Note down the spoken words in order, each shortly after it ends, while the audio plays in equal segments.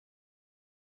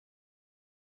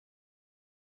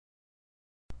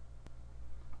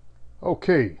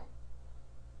Okay,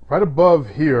 right above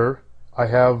here I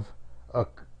have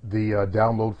the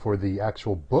download for the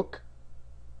actual book,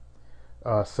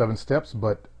 7 steps,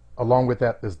 but along with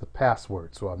that is the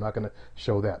password, so I'm not going to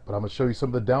show that, but I'm going to show you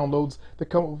some of the downloads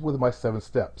that come with my 7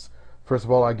 steps. First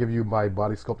of all, I give you my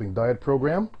body sculpting diet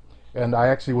program, and I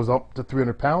actually was up to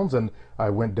 300 pounds and I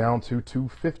went down to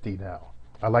 250 now.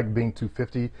 I like being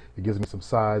 250. It gives me some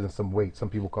size and some weight. Some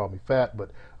people call me fat, but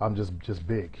I'm just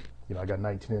big. You know, I got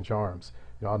 19-inch arms.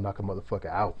 You know, I'll knock a motherfucker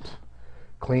out,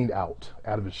 cleaned out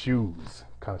of his shoes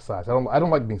kind of size. I don't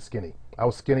like being skinny. I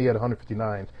was skinny at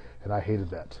 159 and I hated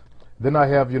that. Then I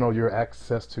have, you know, your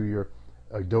access to your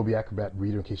Adobe Acrobat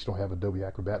reader in case you don't have Adobe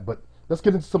Acrobat. But let's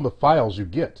get into some of the files you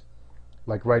get.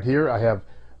 Like right here, I have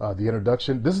the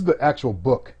introduction. This is the actual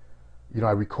book. You know,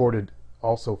 I recorded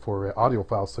also for audio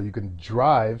files so you can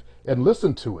drive and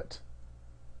listen to it.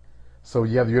 So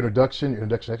you have your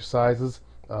introduction exercises,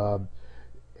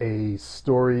 a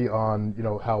story on, you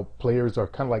know, how players are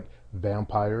kind of like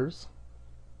vampires.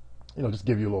 You know, just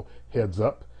give you a little heads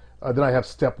up. Then I have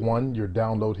step 1, your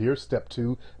download here. Step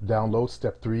 2, download.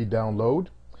 Step 3, download.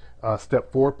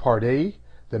 Step 4, part A.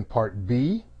 Then part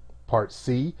B, part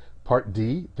C, part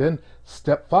D. Then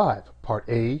step 5, part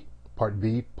A, part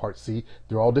B, part C.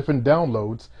 They're all different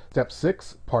downloads. Step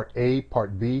 6, part A,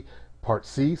 part B, part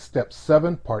C. Step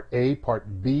 7, part A,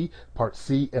 part B, part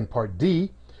C, and part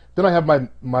D. Then I have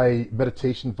my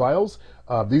meditation files.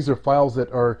 These are files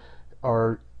that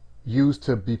are used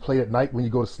to be played at night when you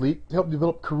go to sleep to help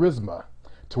develop charisma,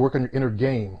 to work on your inner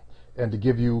game, and to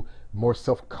give you more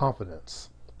self-confidence.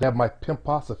 I have my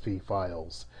pimposophy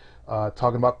files,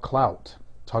 talking about clout,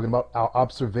 talking about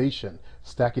observation,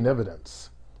 stacking evidence.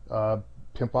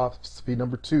 Pimposophy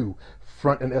number 2,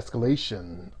 front and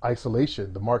escalation,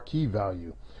 isolation, the marquee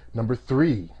value. Number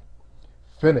 3,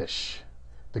 finish,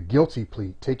 the guilty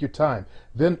plea, take your time.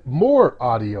 Then more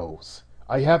audios.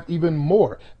 I have even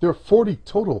more. There are 40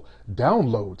 total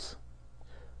downloads.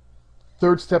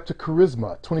 3rd step to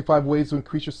charisma, 25 ways to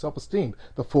increase your self-esteem,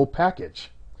 the full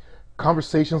package.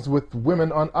 Conversations with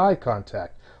women on eye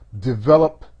contact.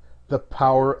 Develop the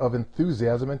power of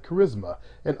enthusiasm and charisma,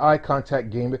 an eye contact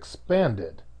game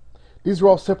expanded. These are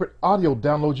all separate audio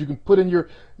downloads you can put in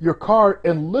your car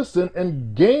and listen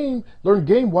and learn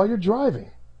game while you're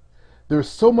driving. There's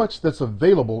so much that's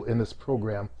available in this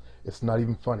program, it's not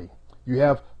even funny. You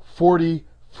have 40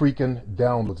 freaking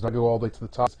downloads. And I go all the way to the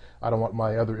top. I don't want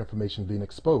my other information being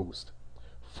exposed.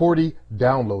 40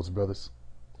 downloads, brothers.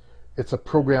 It's a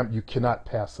program you cannot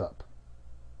pass up.